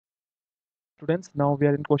Students, now we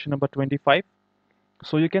are in question number 25.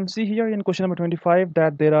 So you can see here in question number 25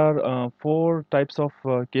 that there are four types of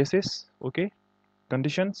cases, okay,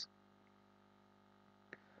 conditions,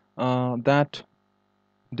 that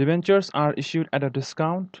debentures are issued at a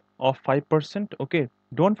discount of 5%, okay.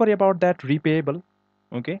 Don't worry about that repayable,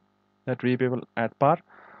 okay, that repayable at par.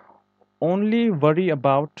 Only worry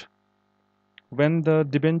about when the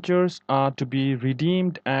debentures are to be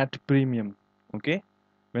redeemed at premium, okay.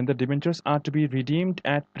 When the debentures are to be redeemed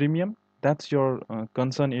at premium, that's your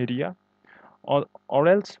concern area, or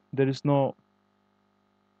else there is no,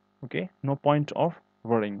 okay, no point of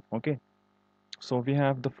worrying, okay. So we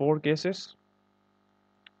have the four cases: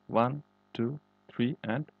 1, 2, 3,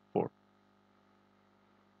 and 4.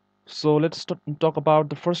 So let's talk about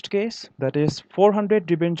the first case, that is 400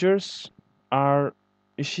 debentures are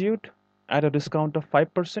issued at a discount of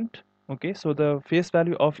 5%, okay. So the face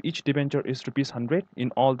value of each debenture is rupees 100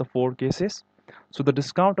 in all the four cases. So the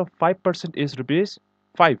discount of 5% is rupees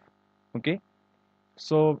 5, okay.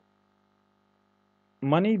 So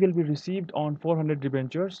money will be received on 400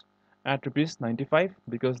 debentures at rupees 95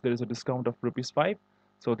 because there is a discount of rupees 5.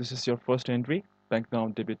 So this is your first entry: bank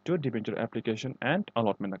account debit to debenture application and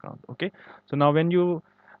allotment account, okay. So now when you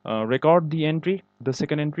record the entry, the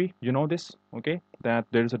second entry, you know this, okay, that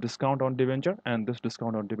there is a discount on debenture and this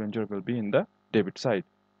discount on debenture will be in the debit side,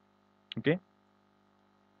 okay.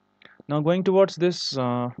 Now going towards this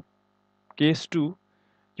case 2,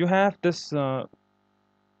 you have this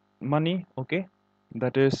money, okay,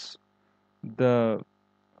 that is the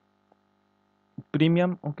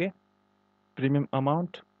premium, okay, premium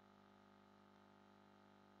amount.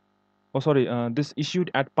 Oh sorry, this issued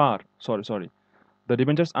at par, sorry, the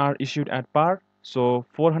debentures are issued at par, so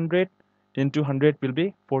 400 into 100 will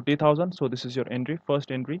be 40,000. So this is your entry,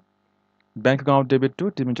 first entry: bank account debit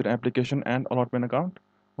to debenture application and allotment account,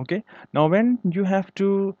 okay. Now when you have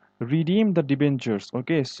to redeem the debentures,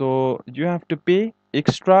 okay, so you have to pay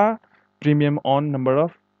extra premium on number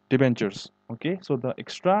of debentures, okay. So the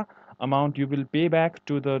extra amount you will pay back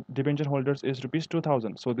to the debenture holders is rupees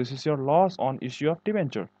 2000. So this is your loss on issue of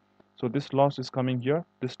debenture. So this loss is coming here,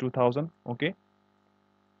 this 2000, okay,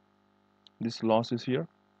 this loss is here.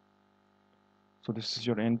 So this is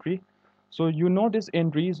your entry. So you know these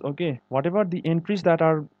entries, okay, whatever the entries that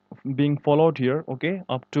are being followed here, okay,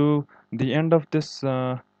 up to the end of this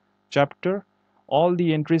chapter, all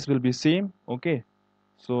the entries will be same, okay.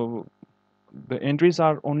 So the entries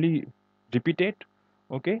are only repeated,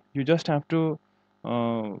 okay. You just have to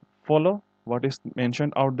follow what is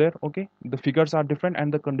mentioned out there, okay. The figures are different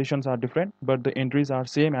and the conditions are different, but the entries are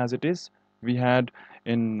same as it is we had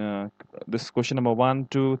in this question number 1,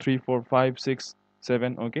 2, 3, 4, 5, 6,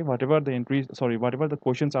 7, okay. Whatever the entries, sorry, whatever the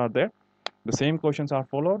questions are there, the same questions are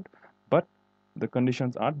followed, but the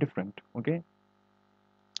conditions are different, okay.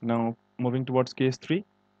 Now moving towards case 3,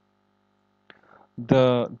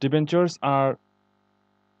 the debentures are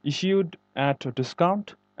issued at a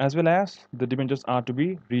discount as well as the debentures are to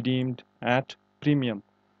be redeemed at premium,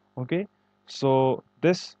 okay. So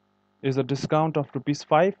this is a discount of rupees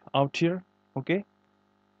 5 out here, okay.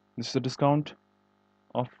 This is a discount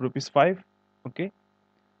of rupees 5, okay.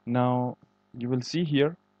 Now you will see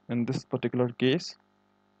here in this particular case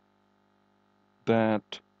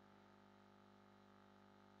that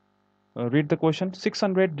read the question: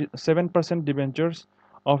 607% debentures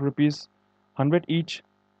of rupees 100 each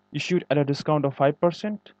issued at a discount of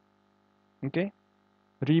 5%, okay,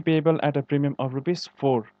 repayable at a premium of rupees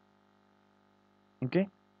 4, okay.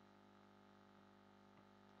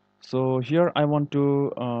 So here I want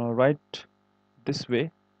to write this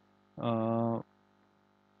way, I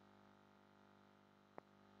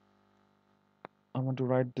want to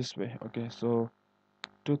write this way, okay. So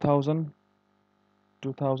 2000,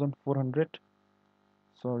 2400,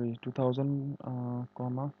 sorry, 2000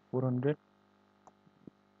 comma 400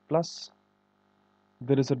 plus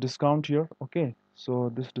there is a discount here, okay.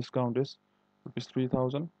 So this discount is rupees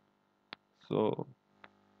 3000. So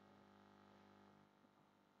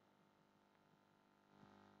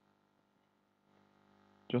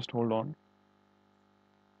just hold on,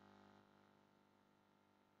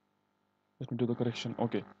 let me do the correction,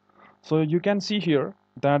 okay. So you can see here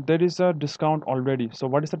that there is a discount already. So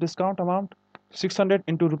what is the discount amount? 600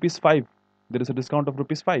 into rupees 5, there is a discount of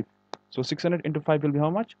rupees 5. So 600 into 5 will be how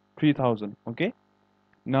much? 3000, okay.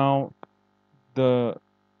 Now the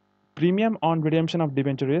premium on redemption of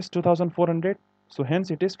debenture is 2400, so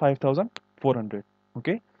hence it is 5400,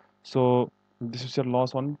 okay. So this is your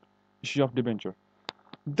loss on issue of debenture.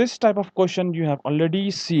 This type of question you have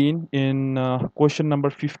already seen in question number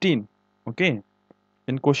 15, okay.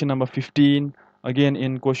 In question number 15, again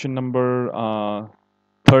in question number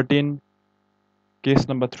 13, case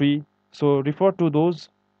number 3. So refer to those,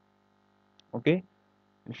 okay,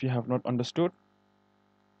 if you have not understood.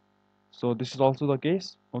 So this is also the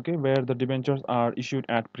case, okay, where the debentures are issued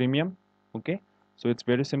at premium, okay. So it's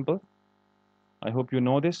very simple. I hope you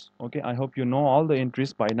know this, okay. I hope you know all the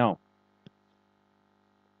entries by now.